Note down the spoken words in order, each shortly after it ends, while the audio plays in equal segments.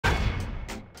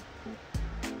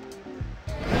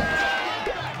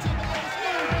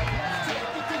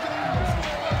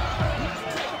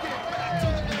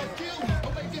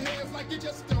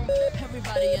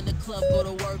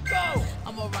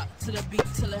to the beat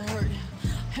till it hurt.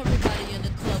 Everybody in the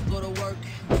club go to work.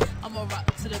 I'ma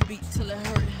rock to the beat till it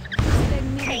hurt. Expect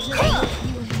me to just let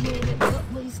you hit it, but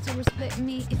will you still respect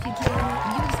me if you get it?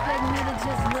 You expect me to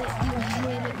just let you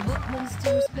hit it, but will you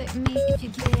still respect me if you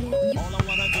get it? All I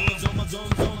wanna do is on my zone,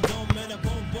 zone, zone, man, a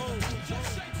boom, boom.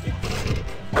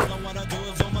 All I wanna do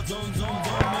is on my zone, zone,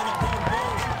 zone, man, a boom,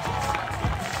 boom.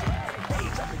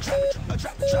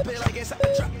 Drop it like it's hot.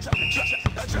 Drop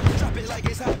it like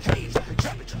it's hot. Hey, drop it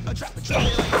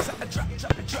like it's hot. Drop it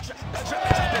like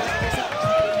it's hot.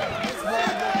 It's where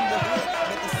I want you to hit.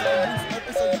 Let the sunroof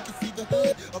open so you can see the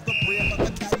hood of the brim of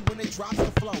the caddy when it drops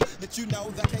the flow. Let you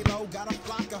know that K-Lo got a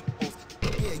flock of hoes.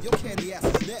 Yeah, your candy ass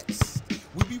is next.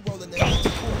 We be rolling them out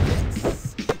your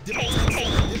Corvettes. Different takes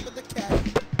on the dip of the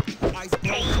caddy.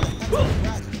 Iceberg with the head of the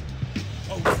ratty.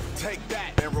 Oh, take that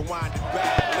and rewind it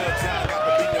back. Lil Jon got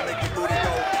the beat to make your booty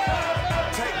go.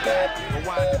 Take that,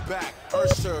 rewind it back.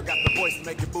 Usher got the voice to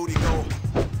make your booty go.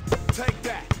 Take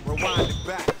that, rewind it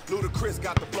back. Ludacris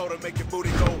got the flow to make your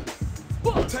booty go.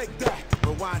 Take that,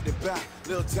 rewind it back.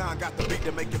 Lil Jon got the beat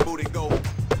to make your booty go.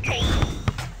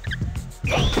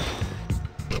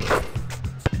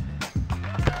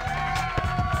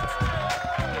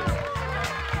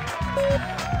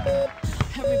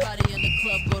 Everybody in the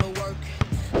club go to work.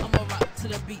 I'ma rock to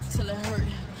the beat till it hurt.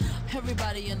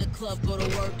 Everybody in the club go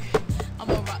to work.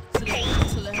 I'ma rock to the beat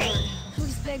till it hurt. You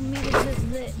expect me to just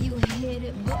let you hit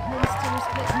it, but will you still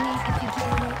respect me if you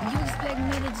get it? You expect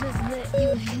me to just let you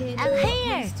hit it, but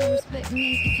will you still respect me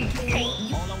if you get it?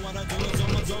 All I wanna do is on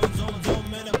my zone, zone, zone,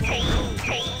 man, a boom,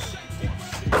 boom.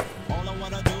 All I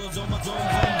wanna do is on my zone, zone,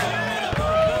 zone, man, a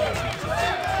boom, boom.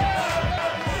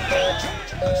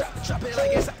 drop it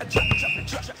like it's hot.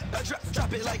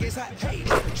 Drop it like it's hot. Hey,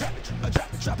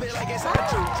 drop it like it's hot.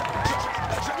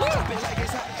 Drop it like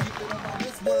it's hot. Keep it on my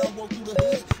wrist when I walk through the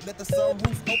hood. Let the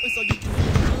sunroof open so you can see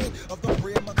the hood of the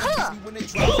brim of the caddy when it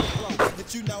drops the flow.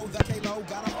 Let you know that K-Lo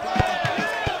got a flock of hoes.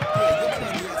 Yeah, your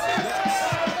candy ass is next.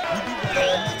 We be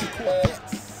rolling out your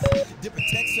Corvettes. Different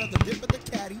texture, the dip of the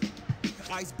caddy.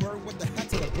 Iceberg with the hat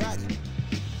to the bratty.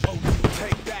 Oh,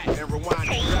 take that and rewind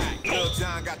it back. Lil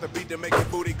Jon got the beat to make your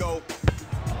booty go.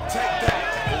 Take that,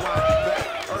 rewind it back.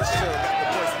 Usher got the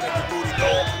voice to make your booty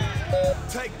go.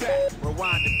 Take that,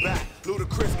 rewind it back.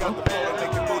 Ludacris got the flow to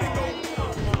make your booty go.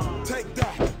 Take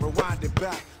that, rewind it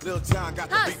back. Lil Jon got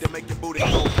the beat to make your booty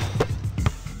go.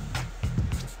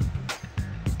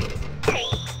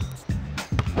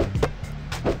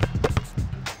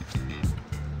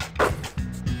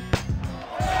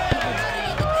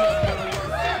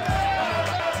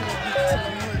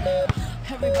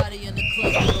 Everybody in the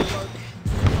club go to work.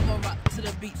 I'ma rock to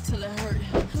the beat till it hurt.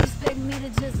 You expect me to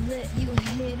just let you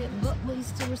hit it, but will you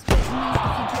still respect me if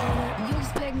you get it? You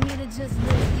expect me to just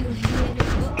let you hit it,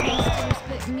 but will you still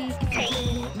respect me if you get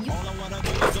it? All I wanna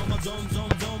do is on my zone,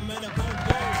 zone, zone, man, a boom,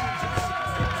 boom.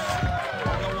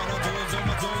 All I wanna do is on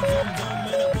my zone, zone, zone,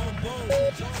 man, a boom, boom.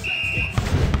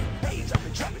 Hey,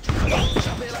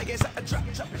 drop it like it's hot.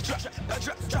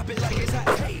 Drop it like it's hot.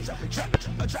 Hey, drop it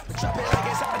like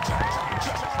it's hot.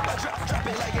 Drop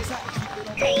it like it's hot. Keep it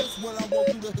on my wrist when I walk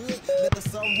through the hood. Let the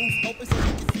sunroof open so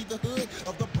you can see the hood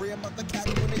of the brim of the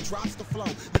caddy when it drops the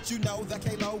flow. Let you know that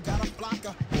K-Lo got a flock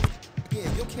of hoes.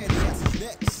 Yeah, your candy ass is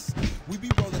next. We be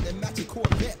rolling them matching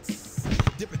Corvettes.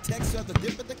 Different texture, the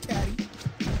dip of the caddy.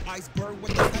 Iceberg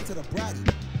with the hat to the bratty.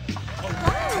 Oh,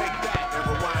 take that and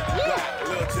rewind it back.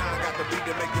 Lil Jon got the beat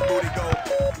to make your booty go.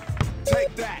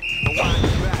 Take that, rewind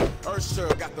it back. Usher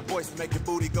got the voice to make your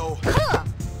booty go.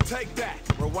 Take that,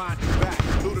 rewind it back.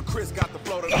 Ludacris got the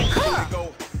flow to make your booty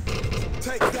go.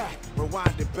 Take that,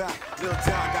 rewind it back. Lil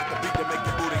Jon got the beat to make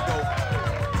your booty go.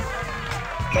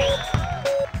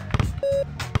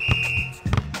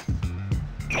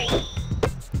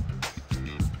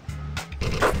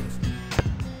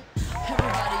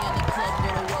 Everybody in the club go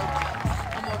to work.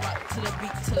 I'ma rock to the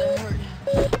beat till it hurt.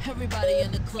 Everybody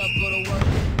in the club go to work.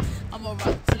 I'ma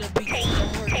rock to the beat till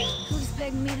it hurt. You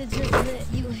expect me to just let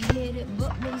you hit it,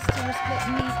 but will you still respect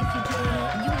me if you get it?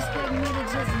 You expect me to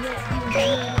just let you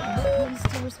hit it, but will you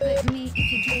still respect me if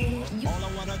you get it? All I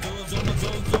wanna do is on my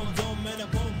zone, zone, zone, man, a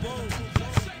boom, boom.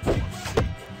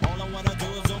 All I wanna do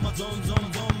is on my zone,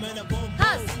 zone, zone, man, a boom,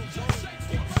 boom.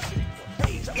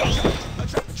 Hey,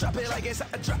 drop it like it's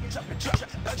hot. Drop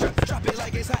it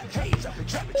like it's hot. Hey, drop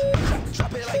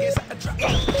it like it's hot. Drop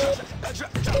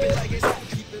it like it's hot.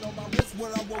 Keep it on my wrist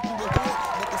when I walk through the hood.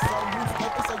 Let the sunroof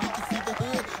open so you can see the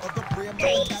hood of the brim of the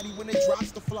caddy when it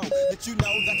drops the flow. Let you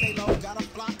know that K-Lo got a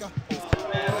flock of hoes.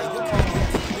 Yeah, your candy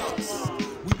ass is next.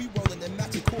 We be rolling them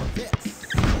matching Corvettes.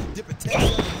 Different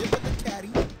texture, the dip of the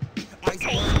caddy.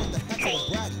 Iceberg with the hat to the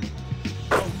bratty.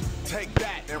 Take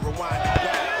that and and rewind it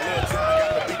back. Lil Jon got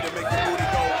the beat to make your booty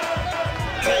go.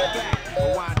 Take that,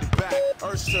 rewind it back.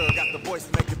 Usher got the voice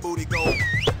to make your booty go.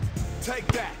 Take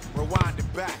that, rewind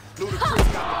it back.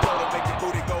 Ludacris got the flow to make your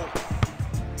booty go.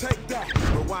 Take that,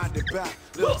 rewind it back.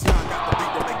 Lil Jon got the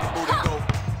beat to make your booty go.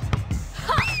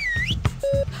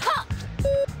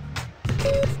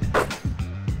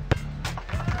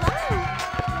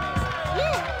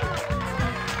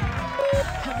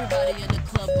 Everybody in the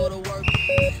club go to work.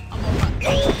 I'ma rock to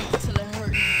the beat till it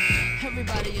hurt.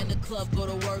 Everybody in the club go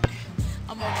to work.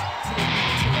 I'ma rock to the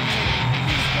beat till it hurt.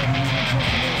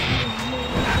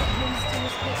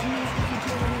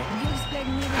 You expect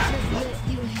me to just let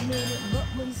you hit it, but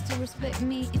will you still respect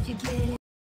me if you get it?